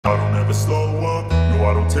never slow up, no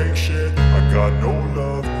I don't take shit. I got no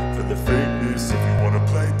love for the fakeness. If you wanna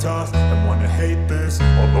play tough and wanna hate this,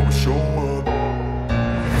 I'll always show up.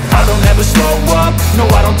 I don't ever slow up, no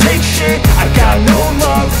I don't take shit. I got no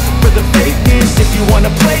love for the fakeness. If you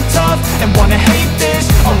wanna play tough and wanna hate this,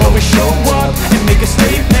 I'll always show up and make a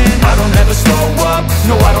statement. I don't ever slow up,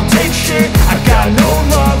 no I don't take shit. I got no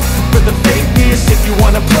love for the fakeness. If you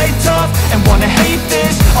wanna play tough and wanna hate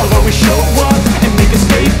this, I'll always show up and make a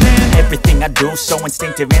statement. Everything I do so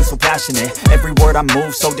instinctive and so passionate. Every word I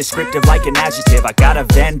move so descriptive like an adjective. I got a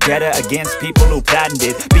vendetta against people who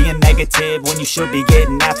patented being negative when you should be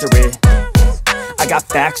getting after it. I got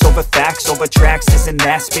facts over tracks, this and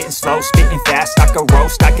that. Spitting slow, spitting fast. I could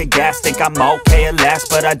roast, I could gas. Think I'm okay at last,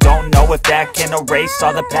 but I don't know if that can erase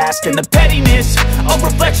all the past. And the pettiness, a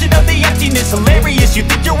reflection of the emptiness. Hilarious, you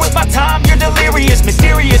think you're worth my time, you're delirious.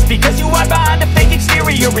 Mysterious, because you hide behind a fake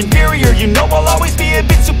exterior. Inferior, you know I'll always be a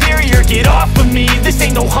bit superior. Get off of me, this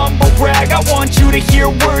ain't no humble brag. I want you to hear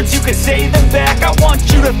words, you can say them back. I want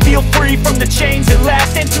you to feel free from the chains at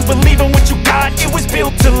last, and to believe in what you got, it was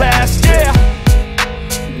built to last, yeah.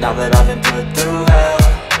 Now that I've been put through hell,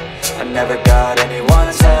 I never got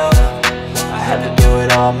anyone's help. I had to do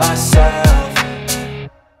it all myself.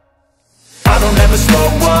 I don't ever slow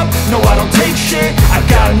up, no I don't take shit. I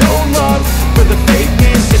got no love for the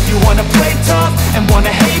fakeness. If you wanna play tough and wanna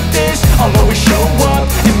hate this, I'll always show up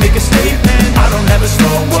and make a statement. I don't ever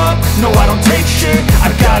slow up, no I don't take shit. I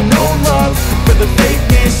got no love for the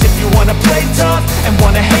fakeness. If you wanna play tough and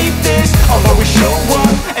wanna hate this, I'll always show up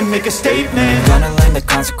and make a statement. Gonna learn the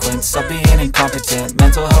consequence of being incompetent.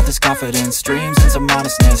 Mental health is confidence, dreams into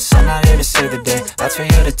modestness. I'm not here to save the day, that's for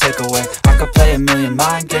you to take away. I could play a million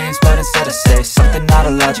mind games, but instead I say something not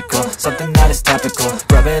illogical, something that is topical.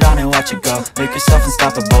 Rub it on and watch it go, make yourself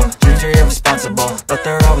unstoppable. Dreams are irresponsible, but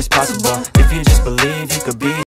they're always possible. If you just believe, you could be